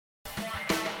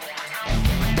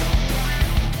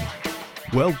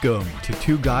Welcome to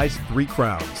Two Guys, Three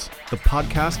Crowns, the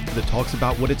podcast that talks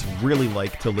about what it's really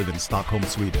like to live in Stockholm,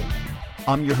 Sweden.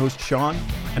 I'm your host, Sean,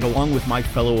 and along with my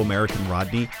fellow American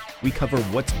Rodney, we cover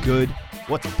what's good,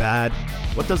 what's bad,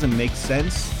 what doesn't make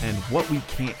sense, and what we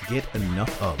can't get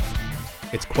enough of.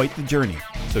 It's quite the journey,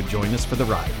 so join us for the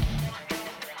ride.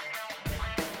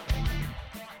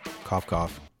 Cough,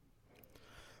 cough.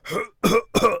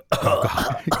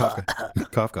 Cough, cough.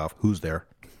 Cough, cough. Who's there?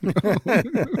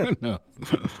 No.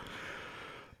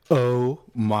 Oh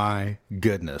my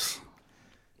goodness.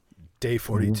 Day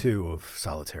 42 of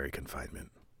solitary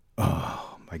confinement.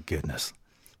 Oh my goodness.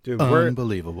 Dude,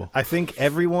 unbelievable. I think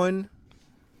everyone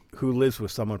who lives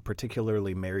with someone,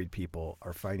 particularly married people,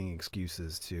 are finding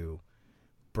excuses to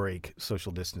break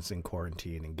social distancing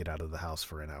quarantine and get out of the house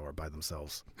for an hour by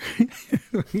themselves.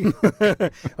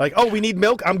 Like, oh, we need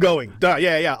milk? I'm going. Duh,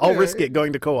 yeah. I'll risk it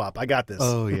going to co-op. I got this.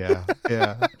 Oh, yeah.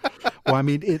 Well, I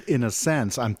mean, in a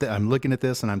sense, I'm looking at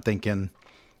this and I'm thinking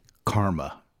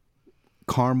karma.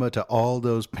 Karma to all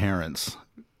those parents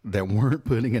that weren't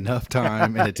putting enough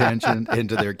time and attention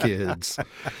into their kids.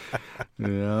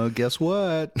 Guess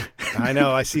what? I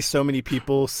know. I see so many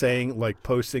people saying, like,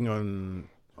 posting on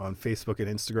Facebook and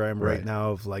Instagram right now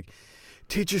of like,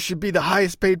 teachers should be the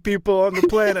highest paid people on the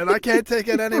planet. I can't take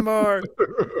it anymore.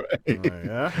 Right.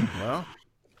 Yeah, well.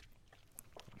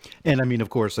 And I mean,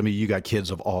 of course, you got kids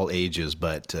of all ages,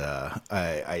 but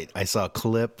I saw a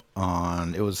clip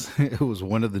on, it was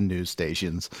one of the news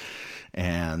stations,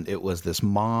 and it was this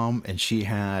mom, and she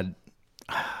had,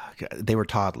 they were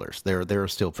toddlers. They were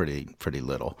still pretty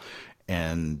little,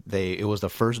 and it was the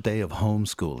first day of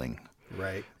homeschooling.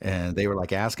 Right. And they were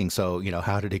like asking, so,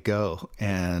 how did it go?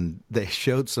 And they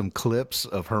showed some clips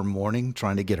of her morning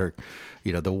trying to get her,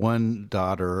 the one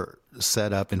daughter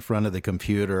set up in front of the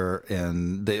computer,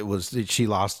 and she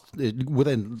lost it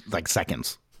within like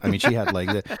seconds. I mean, she had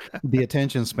like the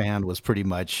attention span was pretty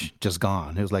much just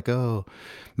gone. It was like, oh,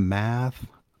 math.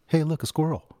 Hey, look, a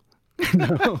squirrel.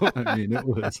 It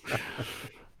was.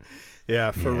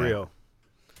 Yeah, for real.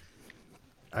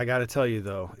 I got to tell you,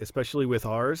 though, especially with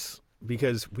ours,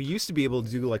 because we used to be able to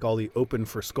do like all the open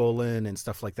for Skolin and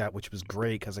stuff like that, which was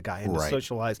great because a guy had to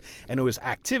socialize, and it was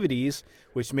activities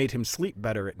which made him sleep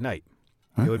better at night.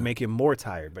 It would make him more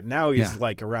tired. But now he's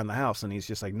like around the house and he's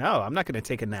just like, no, I'm not going to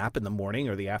take a nap in the morning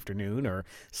or the afternoon or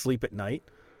sleep at night.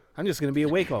 I'm just going to be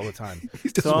awake all the time.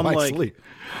 So I'm like, sleep.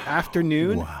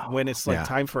 Afternoon, when it's like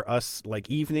time for us, like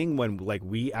evening, when like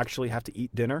we actually have to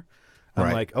eat dinner,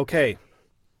 I'm like, okay,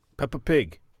 Peppa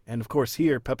Pig. And of course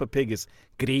here, Peppa Pig is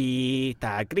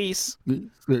Grita Gris.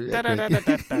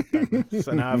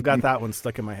 So now I've got that one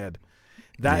stuck in my head.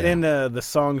 That and the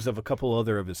songs of a couple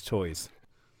other of his toys.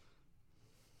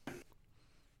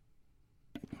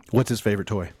 What's his favorite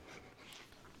toy?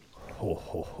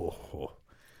 Oh,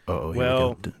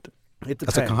 well, it depends.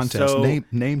 That's a contest. So,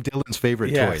 name Dylan's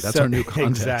favorite toy. That's our new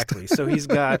contest. Exactly. So he's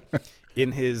got,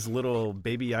 in his little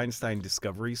Baby Einstein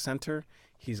Discovery Center,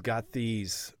 he's got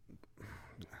these,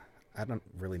 I don't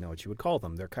really know what you would call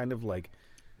them. They're kind of like...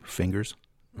 Fingers?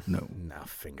 No,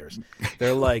 fingers.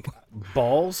 They're like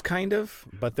balls, kind of,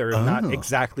 but they're not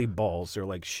exactly balls. They're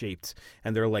like shaped,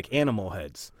 and they're like animal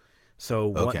heads.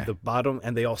 So the bottom,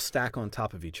 and they all stack on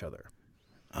top of each other.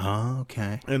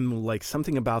 Okay. And like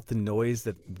something about the noise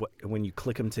that when you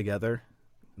click them together,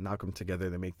 knock them together,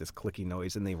 they make this clicky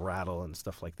noise and they rattle and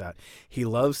stuff like that. He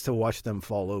loves to watch them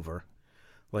fall over.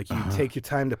 Like you take your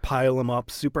time to pile them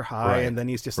up super high, and then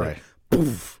he's just like,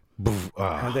 poof.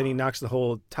 And then he knocks the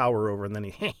whole tower over, and then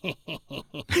he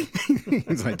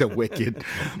it's like the wicked,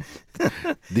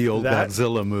 the old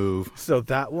Godzilla move. So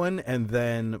that one, and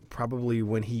then probably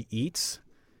when he eats,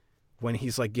 when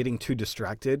he's like getting too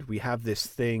distracted, we have this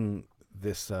thing,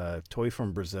 this toy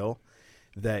from Brazil,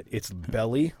 that its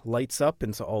belly lights up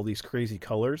into all these crazy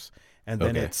colors, and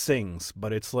then it sings,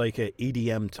 but it's like an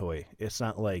EDM toy. It's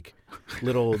not like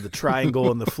the triangle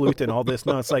and the flute and all this.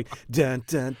 No, it's like dun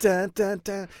dun dun dun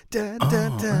dun dun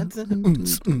dun dun.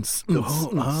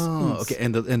 Okay,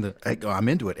 and I'm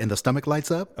into it. And the stomach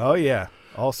lights up. Oh yeah,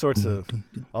 all sorts of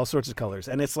colors,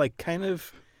 and it's like kind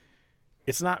of.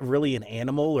 It's not really an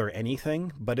animal or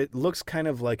anything, but it looks kind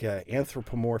of like an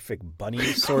anthropomorphic bunny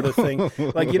sort of thing.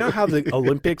 Like, you know how the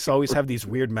Olympics always have these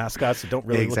weird mascots that don't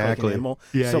really look like an animal?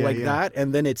 Yeah, that,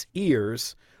 and then its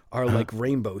ears are like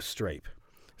rainbow stripe.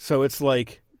 So it's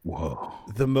like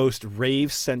the most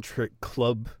rave-centric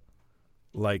club,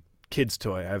 like, kids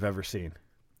toy I've ever seen.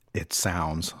 It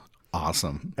sounds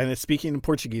awesome. And it's speaking in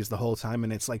Portuguese the whole time,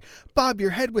 and it's like, bob your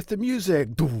head with the music.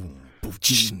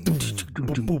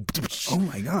 Oh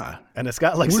my God. And it's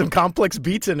got like some complex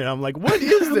beats in it. I'm like, what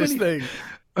is this thing?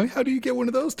 I mean, how do you get one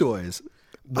of those toys?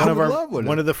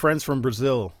 One of the friends from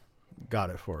Brazil got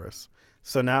it for us.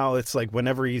 So now it's like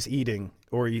whenever he's eating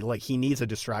or he needs a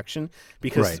distraction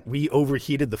because we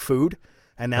overheated the food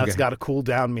and now it's got to cool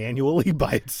down manually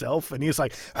by itself. And he's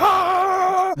like,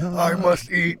 I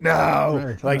must eat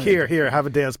now. Here, have a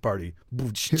dance party.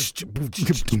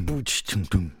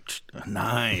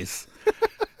 Nice.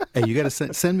 Hey, you got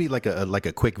to send me like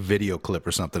a quick video clip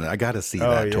or something. I got to see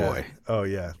that toy. Oh,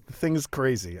 yeah. The thing is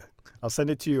crazy. I'll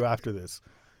send it to you after this.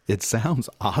 It sounds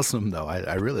awesome, though.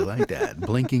 I really like that.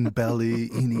 Blinking Belly,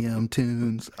 EDM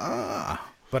tunes.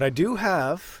 But I do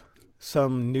have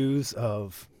some news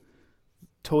of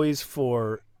toys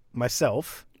for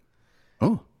myself.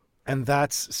 Oh. And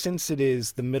that's, since it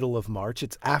is the middle of March,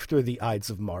 it's after the Ides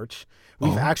of March.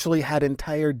 We've actually had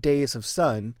entire days of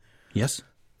sun. Yes.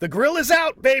 The grill is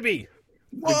out, baby.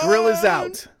 The grill is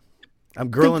out. I'm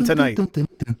grilling tonight. I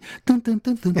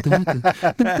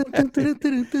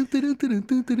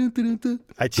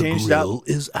changed out. The grill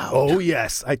is out. Oh,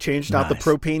 yes. I changed out the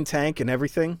propane tank and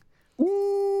everything.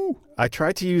 Ooh. I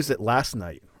tried to use it last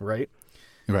night, right?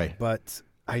 Right. But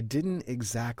I didn't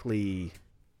exactly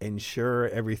ensure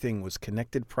everything was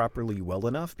connected properly well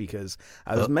enough because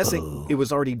I was messing. It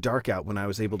was already dark out when I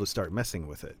was able to start messing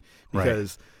with it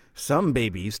because some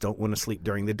babies don't want to sleep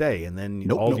during the day, and then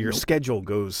all your schedule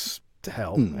goes to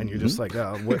hell, and you're just like,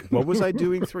 what was I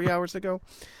doing 3 hours ago?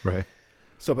 Right.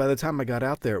 So by the time I got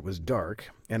out there, it was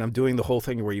dark, and I'm doing the whole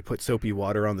thing where you put soapy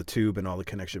water on the tube and all the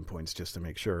connection points just to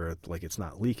make sure it's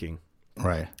not leaking.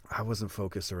 Right. I wasn't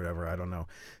focused or whatever. I don't know.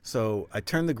 So I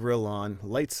turned the grill on,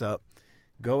 lights up,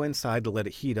 go inside to let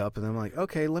it heat up, and then I'm like,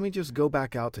 okay, let me just go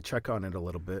back out to check on it a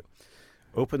little bit.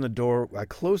 Open the door. I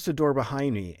close the door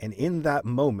behind me, and in that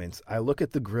moment, I look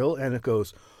at the grill, and it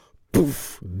goes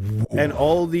poof, and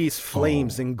all these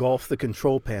flames engulf the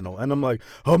control panel, and I'm like,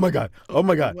 oh my god, oh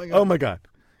my god, oh my god.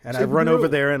 And I run over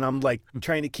there, and I'm like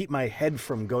trying to keep my head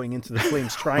from going into the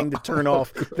flames, trying to turn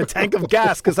off the tank of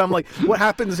gas, because I'm like, what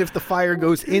happens if the fire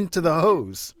goes into the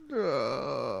hose?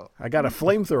 I got a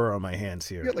flamethrower on my hands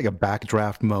here. You got like a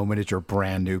backdraft moment at your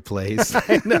brand new place.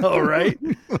 I know, right?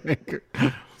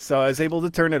 So I was able to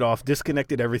turn it off,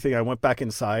 disconnected everything. I went back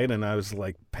inside, and I was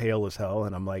like pale as hell,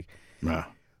 and I'm like,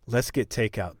 let's get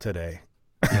takeout today.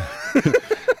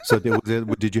 So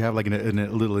did you have like a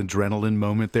little adrenaline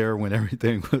moment there when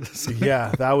everything was?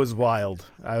 Yeah, that was wild.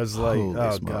 I was like, Holy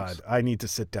oh smokes. God, I need to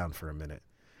sit down for a minute.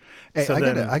 Hey, So I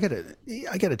then-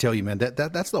 gotta tell you, man,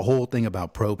 that's the whole thing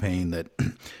about propane, that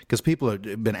because people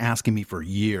have been asking me for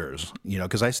years,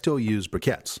 because I still use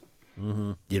briquettes.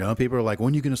 Mm-hmm. People are like,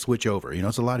 when are you going to switch over?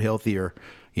 It's a lot healthier.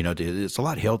 It's a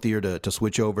lot healthier to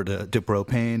switch over to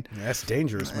propane. That's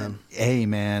dangerous, man. Hey,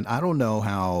 man, I don't know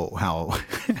how.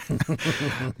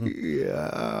 Yeah,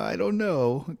 I don't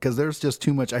know, because there's just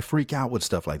too much. I freak out with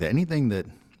stuff like that. Anything that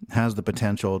has the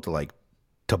potential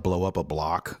to blow up a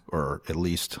block, or at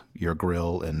least your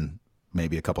grill and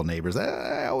maybe a couple neighbors.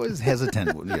 I was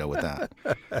hesitant, with that.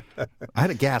 I had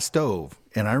a gas stove,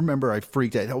 and I remember I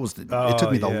freaked out. It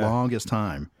took me the longest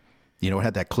time. It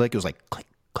had that click. It was like click,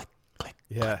 click, click.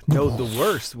 Yeah. No, the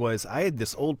worst was I had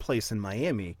this old place in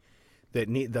Miami that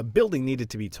the building needed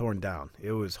to be torn down.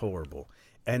 It was horrible.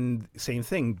 And same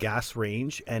thing, gas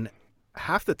range. And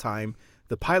half the time,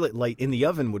 the pilot light in the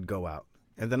oven would go out.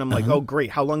 And then I'm like, oh, great.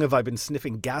 How long have I been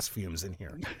sniffing gas fumes in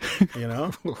here?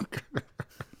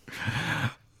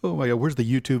 Oh my God, where's the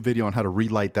YouTube video on how to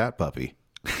relight that puppy?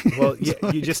 Well,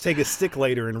 you just take a stick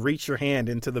lighter and reach your hand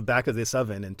into the back of this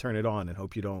oven and turn it on and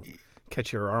hope you don't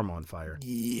catch your arm on fire.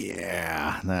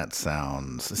 Yeah, that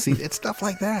sounds... See, it's stuff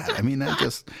like that. I mean,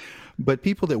 but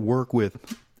people that work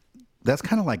with... That's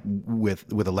kind of like with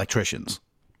electricians.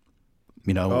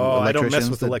 I don't mess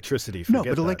with electricity. No,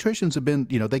 but electricians have been,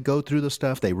 they go through the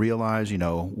stuff. They realize,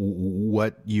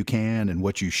 what you can and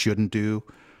what you shouldn't do.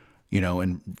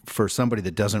 And for somebody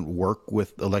that doesn't work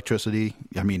with electricity,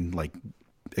 I mean,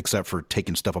 except for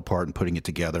taking stuff apart and putting it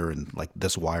together and like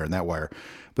this wire and that wire.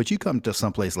 But you come to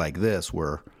someplace like this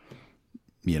where,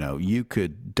 you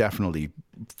could definitely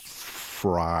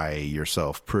fry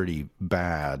yourself pretty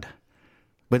bad.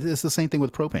 But it's the same thing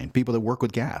with propane. People that work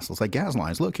with gas. It's like gas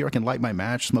lines. Look, here I can light my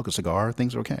match, smoke a cigar,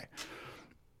 things are okay.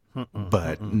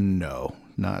 But no,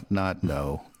 not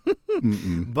no.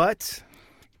 But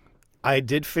I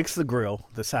did fix the grill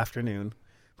this afternoon.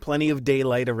 Plenty of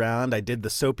daylight around. I did the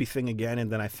soapy thing again,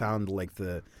 and then I found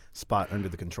the spot under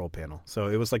the control panel. So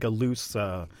it was like a loose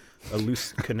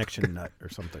connection nut or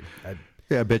something.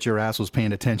 I bet your ass was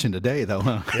paying attention today, though,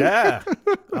 huh? Yeah.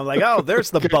 I'm like, oh,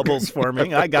 there's the bubbles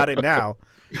forming. I got it now.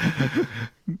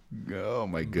 Oh,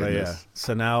 my goodness.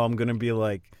 So now I'm going to be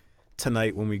like,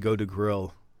 tonight when we go to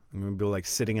grill, And we'd be like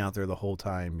sitting out there the whole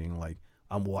time, being like,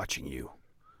 "I'm watching you.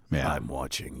 Yeah. I'm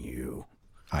watching you."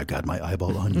 I've got my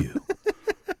eyeball on you.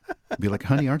 Be like,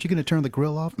 honey, aren't you going to turn the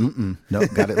grill off? Mm-mm. No,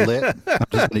 got it lit. I'm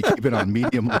just going to keep it on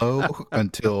medium low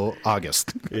until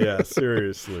August. Yeah,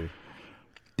 seriously.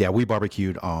 Yeah, we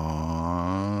barbecued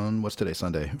on, what's today,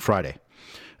 Sunday? Friday.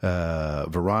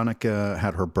 Veronica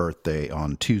had her birthday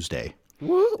on Tuesday.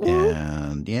 Woo, woo.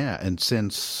 And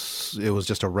since it was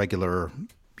just a regular,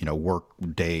 work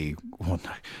day, well,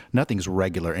 nothing's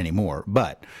regular anymore,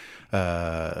 but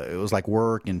it was like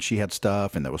work, and she had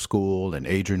stuff, and there was school, and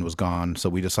Adrian was gone, so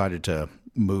we decided to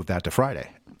move that to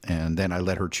Friday. And then I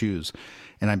let her choose.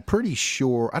 And I'm pretty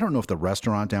sure, I don't know if the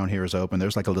restaurant down here is open.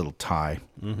 There's like a little Thai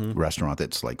restaurant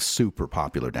that's like super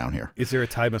popular down here. Is there a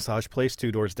Thai massage place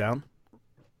 2 doors down?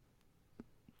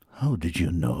 How did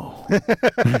you know?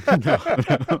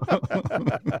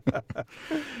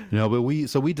 No, but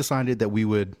we decided that we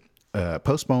would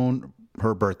postpone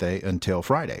her birthday until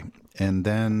Friday. And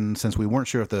then since we weren't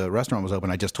sure if the restaurant was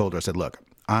open, I just told her, I said, look,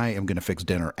 I am going to fix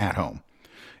dinner at home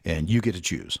and you get to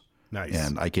choose. Nice.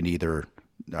 And I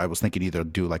was thinking either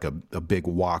do like a big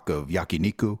wok of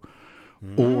yakiniku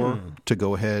or to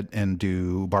go ahead and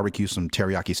do barbecue some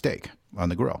teriyaki steak on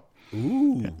the grill.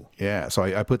 Ooh. Yeah. So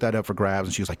I put that up for grabs,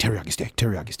 and she was like, teriyaki steak,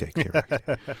 teriyaki steak, teriyaki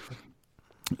steak.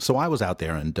 So I was out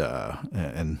there and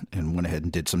went ahead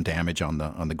and did some damage on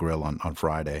the grill on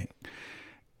Friday.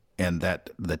 And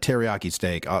the teriyaki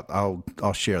steak,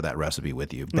 I'll share that recipe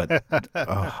with you. But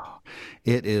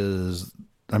it is,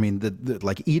 I mean,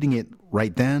 like eating it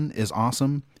right then is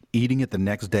awesome. Eating it the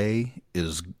next day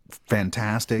is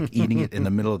fantastic. Eating it in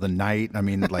the middle of the night, I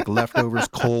mean, like leftovers,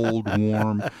 cold,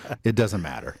 warm, it doesn't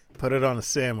matter. Put it on a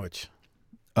sandwich.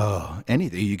 Oh,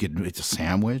 anything. It's a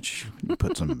sandwich. You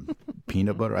put some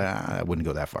peanut butter. I wouldn't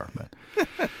go that far, but.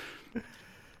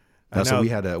 So we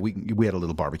had a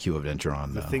little barbecue adventure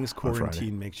on the things on Friday.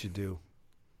 quarantine makes you do.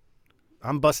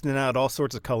 I'm busting out all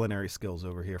sorts of culinary skills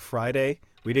over here. Friday,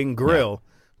 we didn't grill,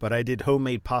 but I did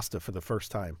homemade pasta for the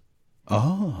first time.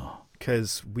 Oh,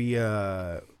 because we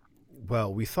thought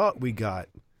we got,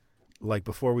 like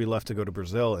before we left to go to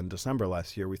Brazil in December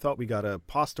last year, we thought we got a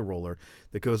pasta roller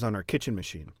that goes on our kitchen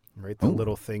machine, right? The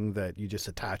little thing that you just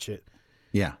attach it.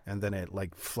 Yeah. And then it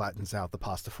like flattens out the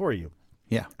pasta for you.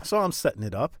 Yeah. So I'm setting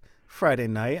it up. Friday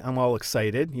night, I'm all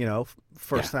excited,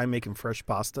 first time making fresh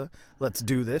pasta. Let's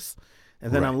do this.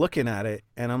 And then I'm looking at it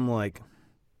and I'm like,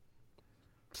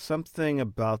 something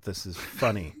about this is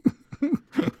funny.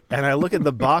 And I look at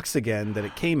the box again that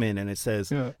it came in and it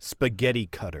says spaghetti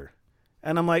cutter.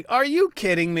 And I'm like, are you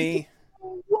kidding me?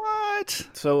 What?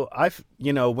 So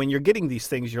when you're getting these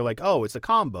things, you're like, oh, it's a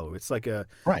combo. It's like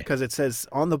because it says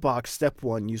on the box, step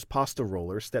 1, use pasta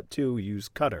roller. Step 2, use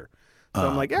cutter. So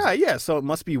I'm like, yeah. So it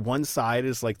must be one side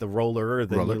is like the roller,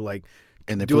 then you like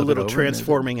and do a little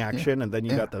transforming action, and then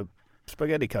you got the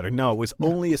spaghetti cutter. No, it was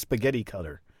only a spaghetti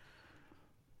cutter.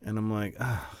 And I'm like,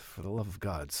 for the love of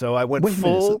God. So I went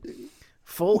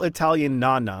full Italian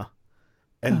nana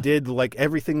and did like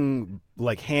everything,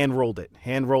 like hand rolled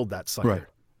that sucker. Right.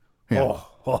 Yeah.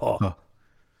 Oh.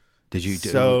 Did you?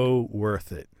 So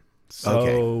worth it.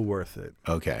 Worth it.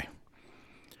 Okay.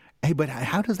 Hey, but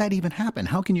how does that even happen?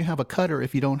 How can you have a cutter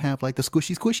if you don't have like the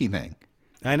squishy thing?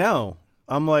 I know.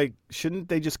 I'm like, shouldn't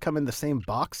they just come in the same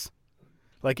box?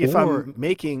 Like if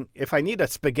I need a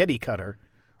spaghetti cutter,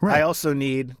 I also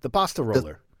need the pasta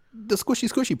roller. The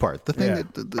squishy part, the thing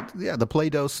that the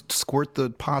Play-Doh squirt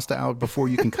the pasta out before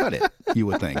you can cut it, you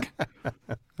would think.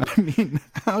 I mean,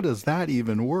 how does that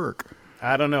even work?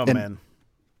 I don't know, man.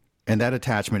 And that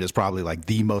attachment is probably like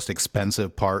the most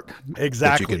expensive part.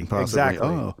 Exactly. That you can possibly,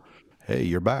 oh, hey,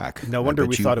 you're back. No wonder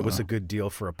we thought it was a good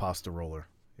deal for a pasta roller.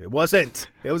 It wasn't.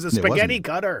 It was a spaghetti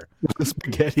cutter. A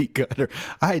spaghetti cutter.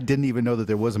 I didn't even know that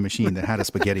there was a machine that had a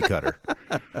spaghetti cutter.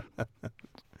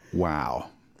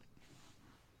 Wow.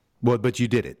 Well, but you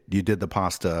did it. You did the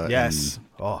pasta. Yes.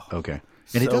 Okay.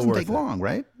 And it doesn't take long,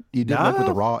 right? You did like with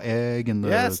the raw egg and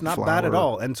the it's not bad at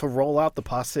all. And to roll out the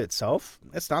pasta itself,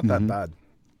 it's not that bad.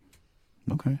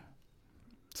 Okay.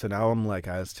 So now I'm like,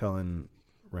 I was telling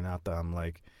Renata, I'm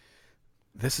like,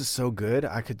 this is so good.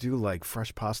 I could do like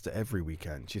fresh pasta every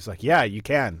weekend. She's like, yeah, you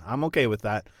can. I'm okay with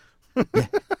that.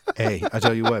 Hey, I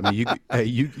tell you what, man,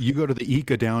 you go to the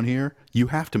Ica down here, you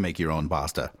have to make your own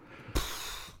pasta.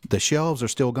 The shelves are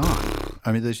still gone.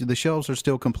 I mean, the shelves are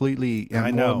still completely.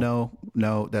 I know.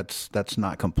 No, that's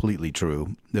not completely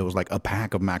true. There was like a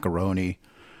pack of macaroni,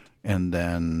 and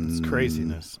then it's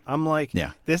craziness. I'm like,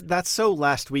 that's so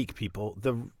last week, people.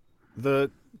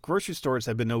 The grocery stores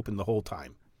have been open the whole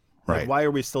time. Right. Like, why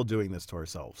are we still doing this to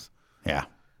ourselves? Yeah.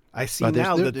 I see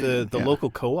now that the local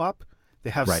co-op, They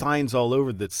have Right. signs all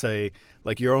over that say,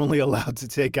 like, you're only allowed to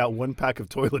take out 1 pack of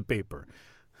toilet paper.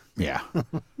 Yeah.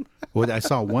 Well, I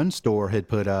saw one store had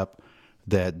put up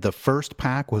that the first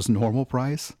pack was normal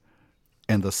price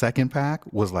and the second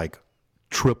pack was like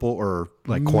triple or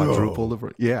like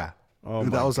quadruple. Yeah. Oh, my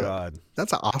God.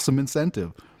 That's an awesome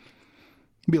incentive.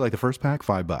 It'd be like the first pack,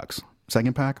 $5.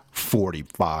 Second pack,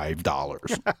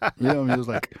 $45. You know, it was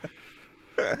like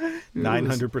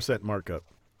 900% markup.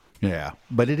 yeah,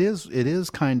 but it is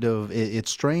kind of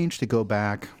it's strange to go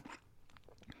back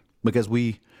because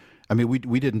we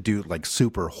didn't do like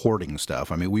super hoarding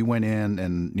stuff. I mean, we went in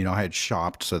and I had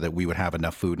shopped so that we would have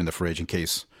enough food in the fridge in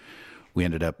case we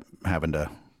ended up having to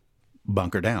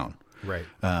bunker down. Right.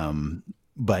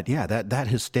 But yeah, that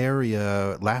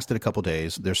hysteria lasted a couple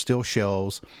days. There's still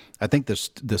shelves. I think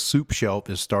the soup shelf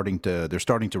is they're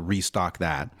starting to restock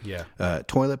that. Yeah.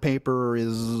 Toilet paper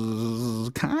is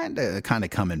kind of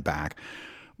coming back.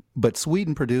 But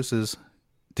Sweden produces,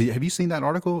 have you seen that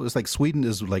article? It's like Sweden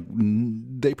is like,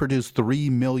 they produce 3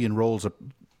 million rolls of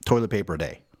toilet paper a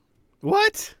day.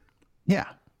 What? Yeah.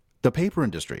 The paper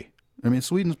industry. I mean,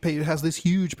 Sweden has this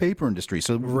huge paper industry.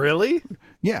 So Really?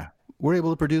 yeah. We're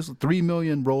able to produce 3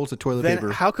 million rolls of toilet Then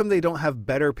paper. how come they don't have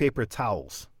better paper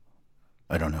towels?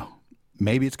 I don't know.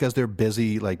 Maybe it's because they're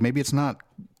busy. Like maybe it's not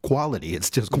quality; it's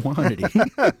just quantity.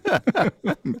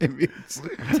 Maybe it's...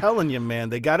 I'm telling you, man,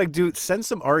 they got to send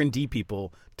some R&D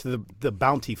people to the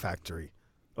Bounty factory.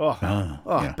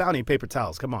 yeah. Bounty paper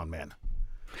towels. Come on, man.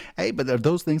 Hey, but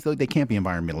those things though they can't be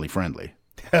environmentally friendly.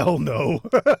 Hell no.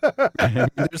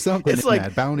 There's something It's in like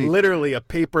that Bounty. literally a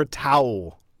paper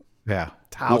towel. Yeah.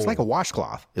 Towel. Well, it's like a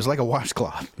washcloth. It's like a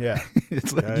washcloth. Yeah.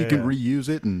 It's like Yeah, you can yeah. reuse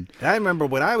it and I remember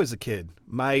when I was a kid,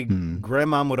 my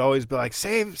grandmom would always be like,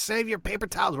 save your paper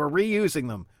towels. We're reusing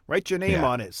them. Write your name Yeah.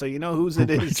 on it so you know whose it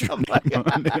is. I'm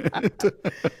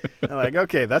like,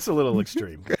 okay, that's a little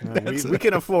extreme. We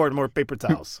can afford more paper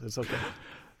towels. It's okay.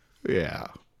 yeah.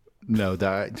 No,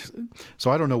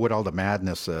 so I don't know what all the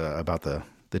madness about the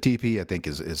TP I think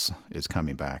is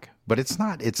coming back. But it's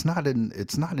not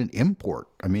an import.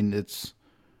 I mean,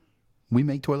 we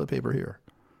make toilet paper here.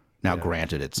 Now,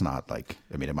 granted, it's not like,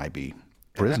 I mean, it might be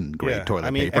prison grade toilet paper.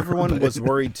 I mean, everyone but- was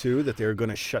worried too that they were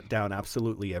going to shut down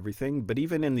absolutely everything. But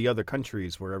even in the other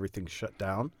countries where everything's shut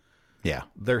down, Yeah.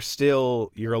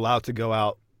 you're allowed to go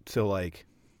out to like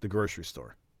the grocery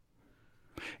store.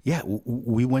 Yeah,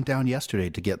 we went down yesterday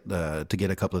to get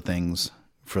a couple of things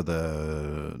for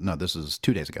this is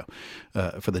 2 days ago,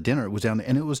 for the dinner. It was down there,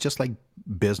 and it was just like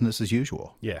business as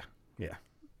usual, Yeah. Yeah.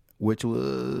 which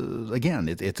was, again,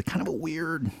 it's a kind of a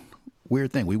weird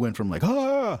thing. We went from like,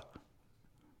 to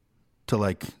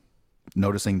like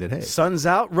noticing that, hey, Sun's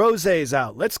out, rosé's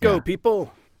out. Let's go, Yeah.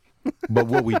 people. but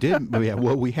what we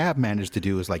have managed to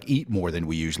do is like eat more than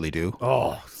we usually do.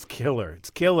 Oh, it's killer.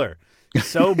 It's killer.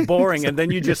 So boring. And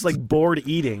then you just like bored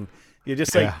eating. You're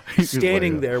just like Yeah.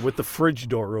 standing there with the fridge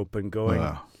door open going,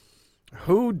 Wow.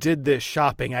 who did this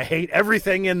shopping? I hate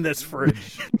everything in this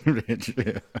fridge.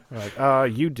 Yeah.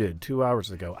 Like, you did 2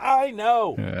 hours ago. I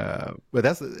know. But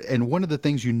and one of the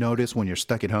things you notice when you're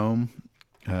stuck at home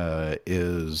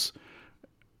is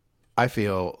I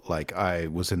feel like I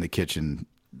was in the kitchen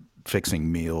fixing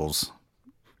meals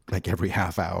like every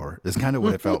half hour. It's kind of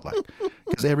what it felt like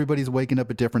because everybody's waking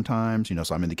up at different times,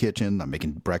 so I'm in the kitchen, I'm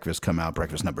making breakfast come out,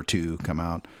 breakfast number 2 come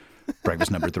out,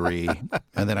 breakfast number 3,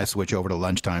 and then I switch over to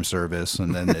lunchtime service,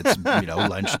 and then it's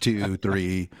lunch 2,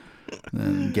 3,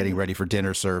 and getting ready for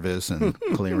dinner service and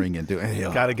clearing and doing.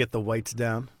 Got to get the whites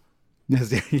down. Yeah.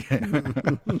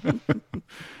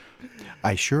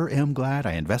 I sure am glad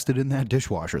I invested in that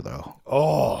dishwasher, though.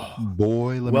 Oh,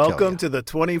 Boy, let me tell you. welcome to the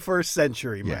 21st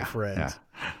century, my friend. Yeah.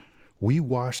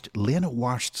 Lena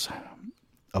washed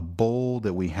a bowl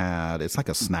that we had. It's like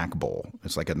a snack bowl.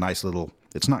 It's like a nice little,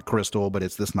 it's not crystal, but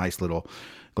it's this nice little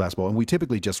glass bowl. And we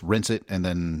typically just rinse it and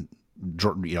then,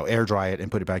 air dry it and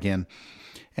put it back in.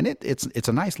 And it's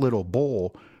a nice little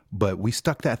bowl, but we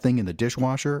stuck that thing in the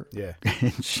dishwasher. Yeah.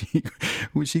 And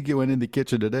when she went in the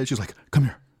kitchen today, she's like, come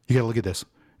here, you got to look at this.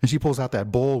 And she pulls out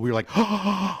that bowl. We were like,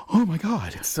 oh my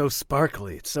God. It's so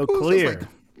sparkly. It's so It was clear. like,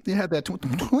 it had that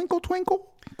twinkle.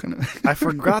 Kind of. I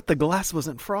forgot the glass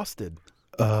wasn't frosted.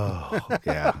 Oh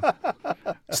yeah,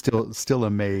 still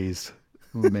amazed.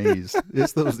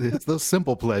 It's those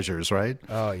simple pleasures, right?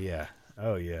 Oh, yeah.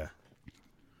 Oh, yeah.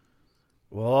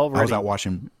 Well, already. I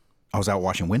was out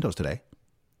washing windows today.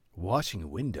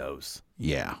 Washing windows.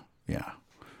 Yeah.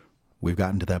 We've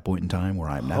gotten to that point in time where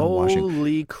I'm now washing.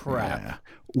 Holy crap. Yeah.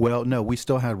 Well, no, we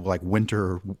still have like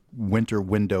winter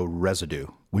window residue.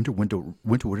 Winter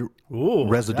Ooh,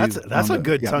 residue. that's a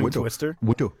good tongue winter, twister.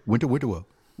 Winter.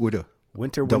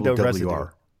 Winter window residue.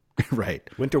 WWR. Right.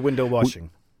 Winter window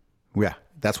washing. Yeah,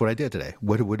 that's what I did today.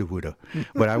 Woulda.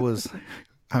 But I was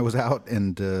out,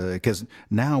 and because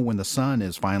now when the sun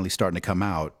is finally starting to come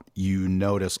out, you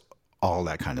notice all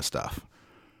that kind of stuff.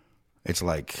 It's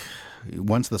like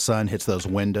once the sun hits those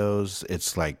windows,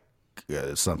 it's like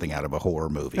something out of a horror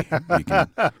movie. You can,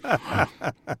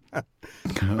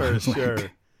 For sure.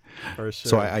 For sure.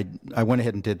 so I went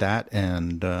ahead and did that,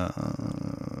 and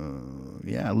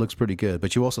yeah, it looks pretty good.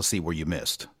 But you also see where you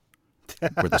missed.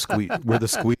 Where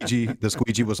the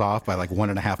squeegee was off by like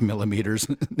 1.5 millimeters.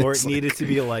 Or it needed to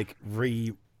be like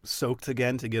re-soaked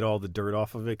again to get all the dirt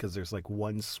off of it because there's like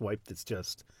one swipe that's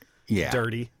just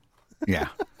dirty. Yeah.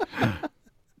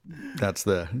 That's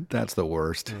the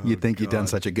worst. You think you've done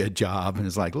such a good job, and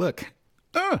it's like, look.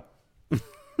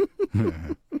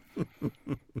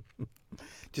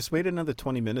 Just wait another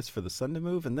 20 minutes for the sun to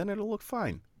move, and then it'll look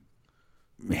fine.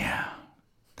 Yeah.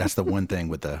 That's the one thing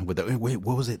with the wait,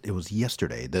 what was it? It was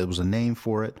yesterday. There was a name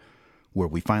for it where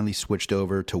we finally switched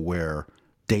over to where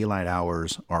daylight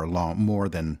hours are more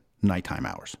than nighttime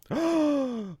hours.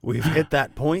 We've hit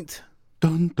that point.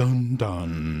 Dun dun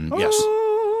dun. Yes.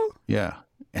 Yeah.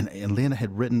 And Lena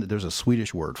had written there's a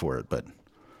Swedish word for it, but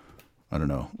I don't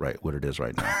know what it is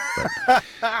right now.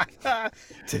 But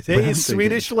Today's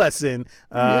Swedish lesson.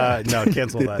 No,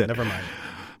 cancel that. Never mind.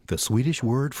 The Swedish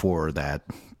word for that,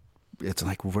 it's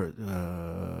like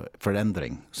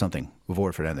förändring, something.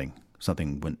 Förändring,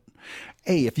 something. When,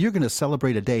 hey, if you're going to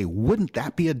celebrate a day, wouldn't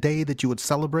that be a day that you would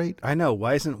celebrate? I know.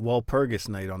 Why isn't Walpurgis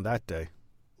night on that day?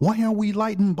 Why are we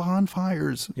lighting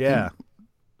bonfires? Yeah.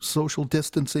 Social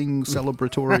distancing,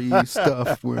 celebratory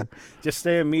stuff. Just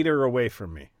stay a meter away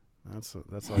from me. That's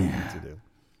all you need to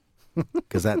do.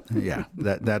 Because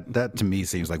that to me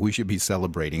seems like we should be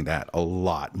celebrating that a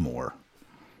lot more.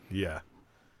 Yeah.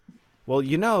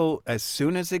 Well, as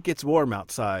soon as it gets warm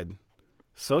outside,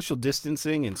 social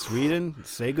distancing in Sweden,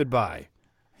 say goodbye.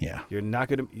 Yeah. You're not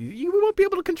going to, you won't be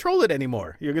able to control it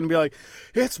anymore. You're going to be like,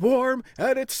 it's warm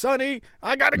and it's sunny.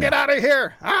 I got to get out of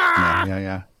here. Ah!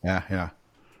 Yeah.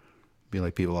 Be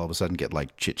like people all of a sudden get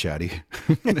like chit chatty.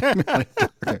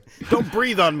 Don't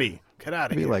breathe on me. Get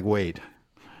out of here. Be like, wait.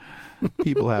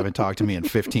 People haven't talked to me in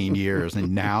 15 years,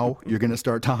 and now you're going to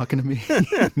start talking to me?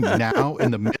 Now, in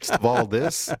the midst of all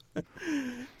this?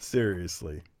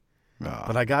 Seriously.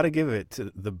 But I got to give it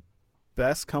to the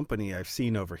best company I've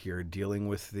seen over here dealing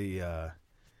with the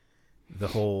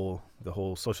whole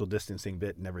social distancing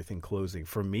bit and everything closing.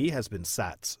 For me, has been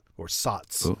SATS or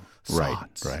SOTS. Oh, right.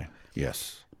 SOTS. Right.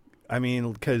 Yes. I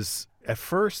mean, because at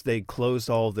first they closed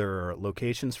all their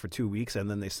locations for 2 weeks,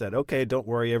 and then they said, okay, don't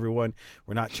worry, everyone,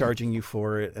 we're not charging you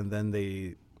for it. And then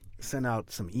they sent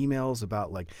out some emails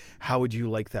about, like, how would you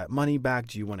like that money back?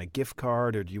 Do you want a gift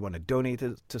card, or do you want to donate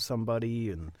it to somebody,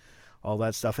 and all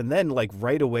that stuff. And then, like,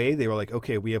 right away, they were like,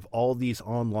 okay, we have all these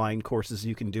online courses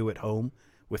you can do at home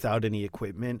without any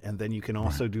equipment. And then you can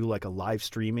also do, like, a live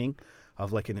streaming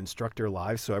of like an instructor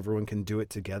live so everyone can do it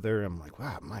together. I'm like,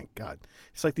 wow, my God.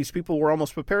 It's like these people were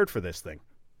almost prepared for this thing.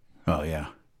 Oh, yeah.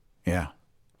 Yeah.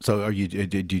 So have you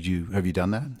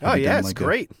done that? Oh, yeah, it's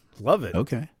great. Love it.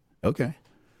 Okay.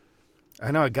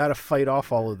 I know I got to fight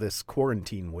off all of this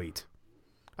quarantine weight.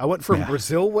 I went from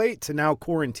Brazil weight to now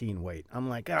quarantine weight. I'm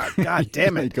like, God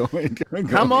damn it.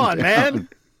 Come on, man.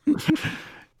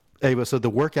 Hey, but so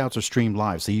the workouts are streamed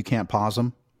live, so you can't pause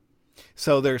them?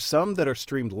 So there's some that are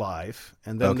streamed live,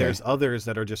 and then there's others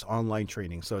that are just online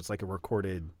training. So it's like a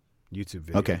recorded YouTube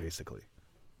video, basically.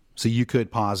 So you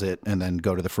could pause it and then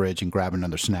go to the fridge and grab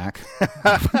another snack?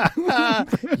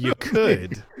 You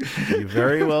could. You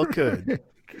very well could.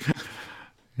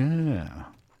 Yeah.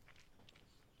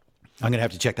 I'm going to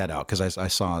have to check that out because I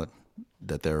saw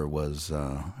that there was,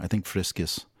 I think,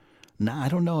 Friskis. I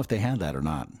don't know if they had that or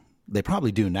not. They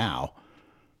probably do now.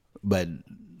 But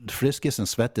Friskis and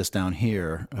Svettis down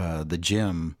here, the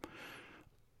gym,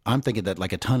 I'm thinking that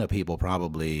like a ton of people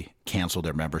probably canceled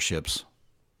their memberships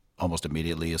almost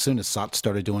immediately. As soon as SOT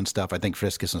started doing stuff, I think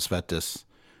Friskis and Svettis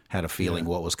had a feeling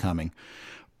what was coming.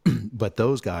 But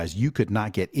those guys, you could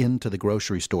not get into the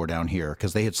grocery store down here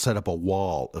because they had set up a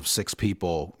wall of 6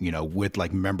 people, with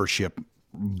like membership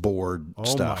board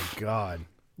stuff. Oh, my God.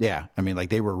 Yeah. I mean,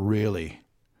 like they were really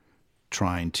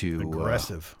trying to...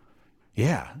 Aggressive.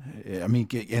 Yeah. I mean,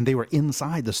 and they were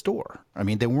inside the store. I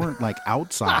mean, they weren't like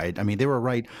outside. I mean, they were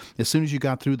right. As soon as you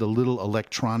got through the little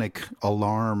electronic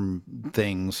alarm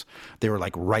things, they were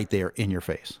like right there in your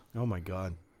face. Oh, my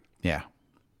God. Yeah.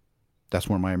 That's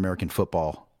where my American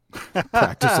football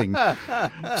practicing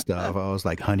stuff. I was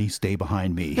like, honey, stay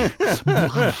behind me.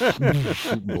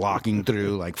 Blocking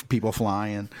through like people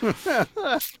flying.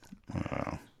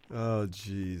 Oh,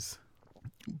 jeez.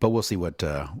 But we'll see what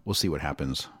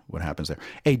happens. What happens there?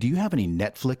 Hey, do you have any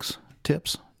Netflix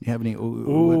tips? Do you have any?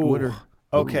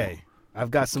 Okay.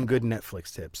 I've got some good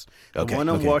Netflix tips. The Okay, one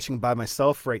I'm okay. watching by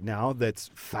myself right now that's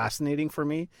fascinating for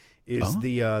me is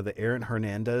the Aaron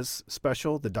Hernandez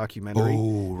special, the documentary.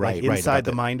 Oh, right, right, Inside about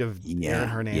the the- Mind of Yeah, Aaron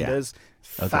yeah. Hernandez.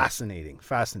 Fascinating.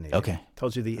 Okay.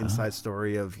 Tells you the inside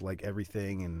story of like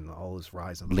everything and all his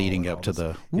rise and fall Leading and up all to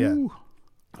this. the Yeah. Woo.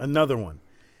 Another one.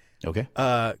 Okay.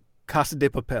 Casa de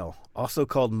Papel, also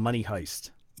called Money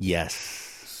Heist. Yes.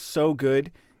 So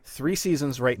good. 3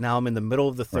 seasons right now. I'm in the middle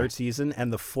of the 3rd season,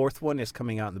 and the 4th one is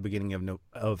coming out in the beginning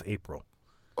of April.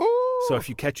 Oh. So if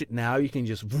you catch it now, you can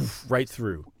just woof right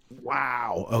through.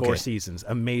 Wow. 4 Okay. seasons.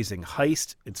 Amazing.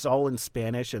 Heist. It's all in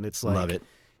Spanish, and it's like Love it.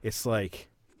 It's like,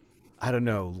 I don't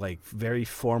know, like very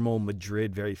formal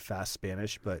Madrid, very fast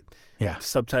Spanish, but Yeah.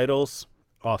 subtitles,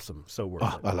 awesome. So worth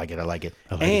Oh, it. I like it. I like it.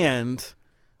 I like it. And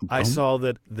I saw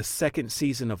that the 2nd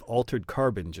season of Altered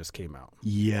Carbon just came out.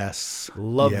 Yes.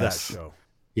 Love Yes. that show.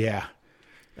 Yeah.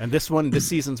 And this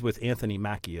season's with Anthony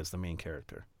Mackie as the main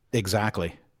character.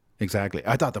 Exactly. Exactly.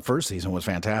 I thought the first season was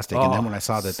fantastic, and then when I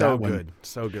saw that so that one, good,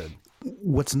 so good.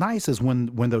 what's nice is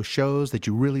when those shows that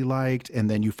you really liked,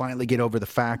 and then you finally get over the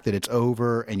fact that it's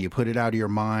over, and you put it out of your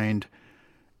mind,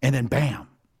 and then bam,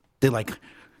 they like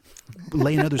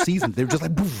lay another season. They're just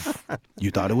like, poof, you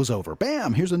thought it was over.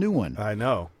 Bam, here's a new one. I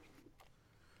know.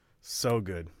 So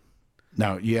good.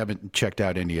 Now you haven't checked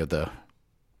out any of the.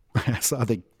 I saw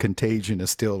the Contagion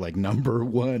is still like number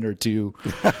 1 or 2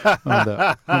 on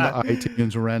the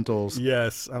iTunes rentals.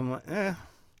 Yes, I'm like, Yeah,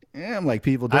 I'm like,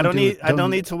 people. Don't I don't do need. It, I don't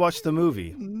need to watch the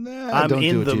movie. Nah, I'm don't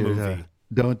in do it the to movie.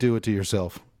 Don't do it to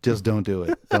yourself. Just don't do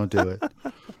it. Don't do it.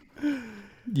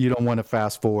 You don't want to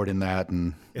fast forward in that,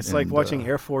 and It's like watching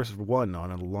Air Force One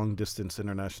on a long distance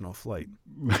international flight.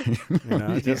 You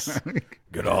know, just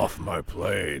get off my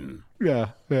plane.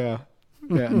 yeah.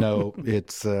 No,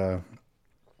 it's.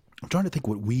 I'm trying to think.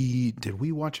 Did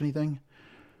we watch anything?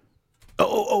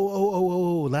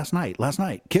 Oh! Last night,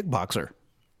 Kickboxer.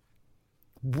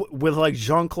 With like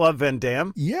Jean-Claude Van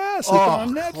Damme. Yes, it's Oh,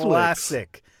 on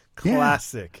Netflix.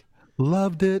 classic.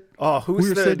 Loved it. Oh, who's We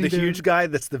were the sitting there. huge guy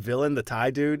that's the villain, the Thai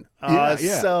dude? Oh,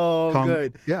 Yeah. so Kung-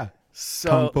 good. Yeah. So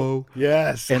Kung Po.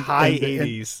 yes, And- high and-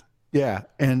 80s. Yeah,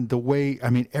 and the way, I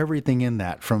mean, everything in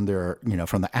that, from their,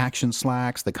 from the action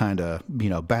slacks, the kind of,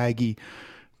 baggy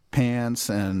pants,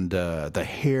 and the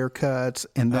haircuts,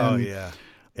 and then Oh yeah,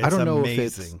 it's I don't know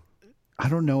amazing.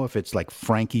 if it's like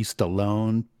Frankie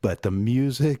Stallone, but the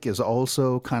music is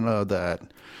also kind of that.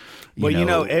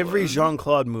 Every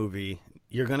Jean-Claude movie,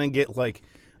 you're gonna get like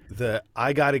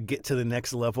I got to get to the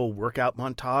next level workout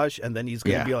montage, and then he's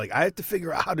gonna be like, I have to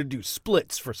figure out how to do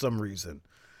splits for some reason.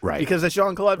 right, Because it's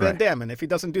Jean-Claude Van Right. Damme, and if he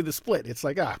doesn't do the split, it's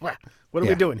like, what are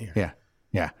we doing here?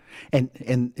 Yeah. And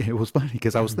it was funny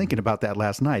because I was thinking about that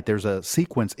last night. There's a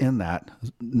sequence in that,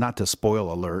 not to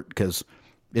spoil alert, because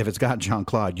if it's got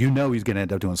Jean-Claude, he's going to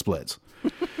end up doing splits.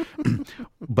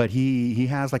 But he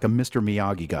has like a Mr.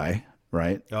 Miyagi guy,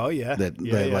 right? Oh yeah,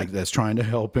 That's trying to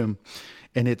help him.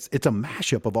 And it's a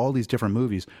mashup of all these different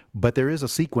movies, but there is a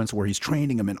sequence where he's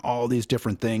training him in all these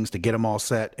different things to get him all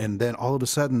set, and then all of a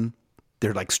sudden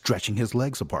they're like stretching his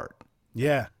legs apart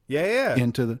yeah.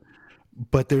 into the,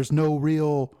 but there's no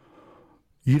real,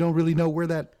 you don't really know where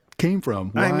that came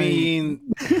from. I Why-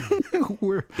 mean,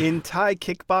 where, in Thai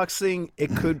kickboxing,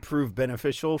 it could prove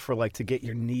beneficial for like to get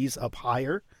your knees up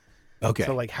higher. okay.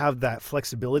 To like have that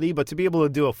flexibility, but to be able to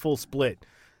do a full split,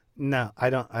 no, I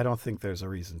don't think there's a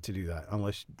reason to do that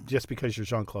unless just because you're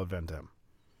Jean-Claude Van Damme.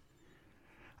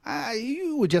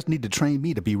 You would just need to train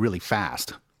me to be really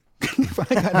fast. If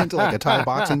I got into like a Thai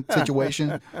boxing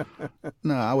situation,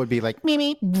 no, I would be like,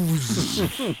 me.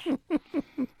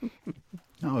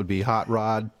 I would be hot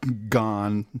rod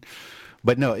gone.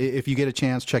 But no, if you get a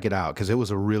chance, check it out because it was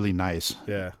a really nice.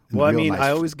 Yeah. Well, I real mean, nice,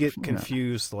 I always get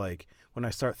confused like when I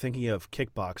start thinking of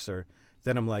kickboxer,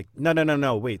 then I'm like,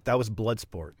 no, wait, that was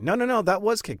Bloodsport. No, that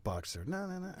was kickboxer.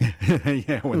 No.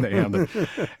 Yeah, when they have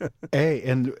the. Hey,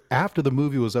 and after the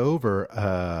movie was over,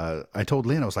 I told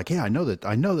Lynn, I was like, yeah, I know that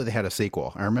they had a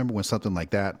sequel. I remember when something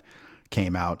like that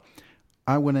came out.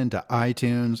 I went into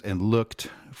iTunes and looked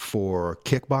for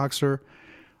Kickboxer.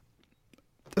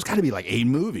 There's got to be like 8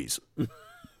 movies.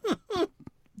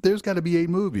 There's got to be 8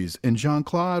 movies, and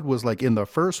Jean-Claude was like in the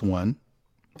first one,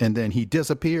 and then he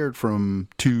disappeared from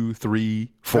 2,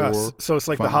 3, 4. So it's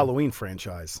like the 5. Halloween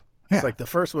franchise. Yeah. It's like the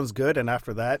first one's good, and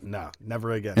after that, no,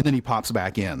 never again. And then he pops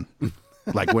back in,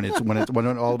 like when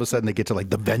all of a sudden they get to like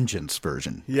the Vengeance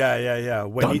version. Yeah.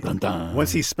 Dun, dun, dun.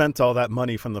 Once he spent all that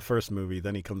money from the first movie,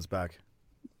 then he comes back.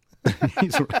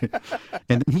 He's right.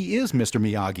 And he is Mr.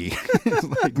 Miyagi.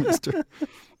 Like Mr.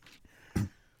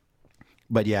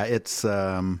 But yeah, it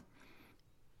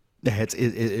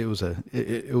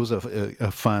was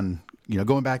a fun,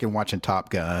 going back and watching Top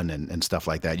Gun and stuff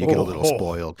like that. You get a little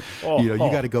spoiled. You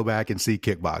got to go back and see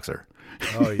Kickboxer.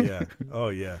 Oh yeah. Oh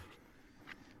yeah.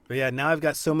 But yeah, now I've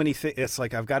got so many things. It's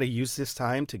like I've got to use this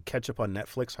time to catch up on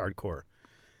Netflix hardcore.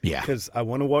 Yeah. Because I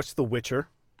want to watch The Witcher.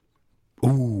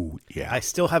 Ooh, yeah. I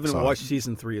still haven't watched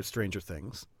season 3 of Stranger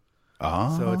Things.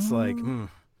 Oh. So it's like,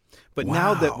 But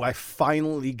now that I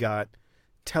finally got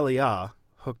Telia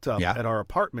hooked up at our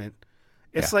apartment,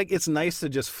 it's like it's nice to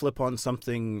just flip on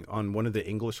something on one of the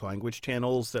English language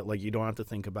channels that like you don't have to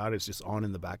think about. It's just on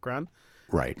in the background.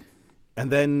 Right. And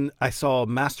then I saw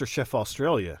MasterChef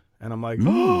Australia. And I'm like,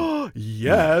 oh,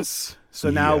 yes. So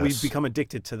now we've become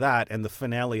addicted to that. And the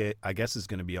finale, I guess, is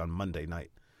going to be on Monday night.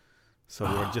 So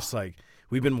we're just like,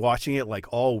 we've been watching it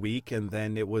like all week. And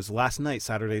then it was last night,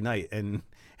 Saturday night. And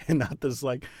Nata's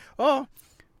like, oh,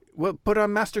 well, put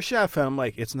on MasterChef. And I'm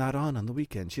like, it's not on the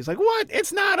weekend. She's like, what?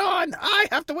 It's not on. I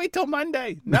have to wait till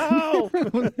Monday. No.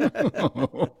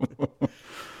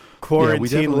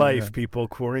 Quarantine life, people.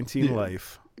 Quarantine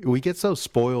life. We get so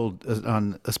spoiled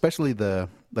on, especially the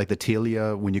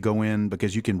Telia when you go in,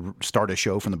 because you can start a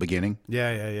show from the beginning.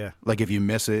 Yeah. Like if you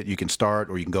miss it, you can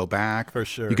start or you can go back. For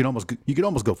sure. You can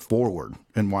almost go forward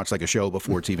and watch like a show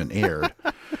before it's even aired.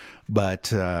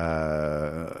 But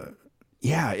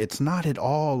it's not at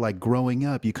all like growing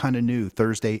up. You kind of knew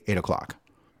Thursday 8:00,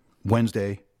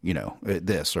 Wednesday,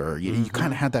 this, or you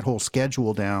kind of had that whole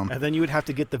schedule down. And then you would have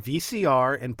to get the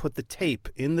VCR and put the tape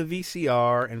in the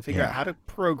VCR and figure out how to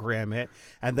program it.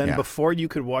 And then before you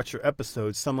could watch your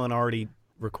episode, someone already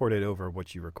recorded over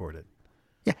what you recorded.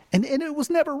 Yeah, and it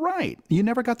was never right. You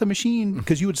never got the machine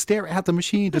because you would stare at the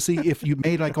machine to see if you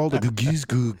made like all the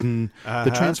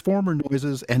the transformer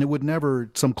noises, and it would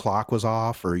never, some clock was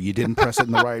off or you didn't press it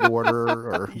in the right order.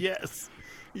 Or Yes.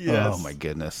 Oh, my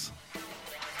goodness.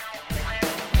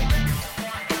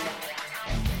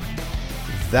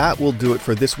 That will do it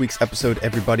for this week's episode,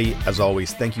 everybody. As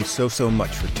always, thank you so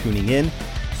much for tuning in.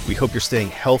 We hope you're staying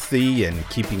healthy and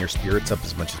keeping your spirits up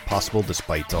as much as possible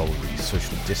despite all of the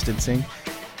social distancing.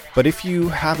 But if you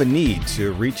have a need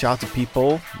to reach out to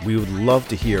people, we would love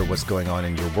to hear what's going on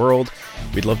in your world.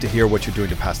 We'd love to hear what you're doing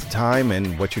to pass the time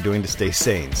and what you're doing to stay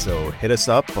sane. So hit us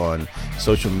up on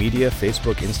social media,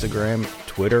 Facebook, Instagram,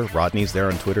 Twitter. Rodney's there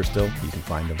on Twitter still. You can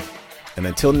find him. And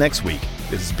until next week,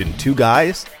 this has been Two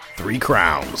Guys, 3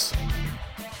 Crowns.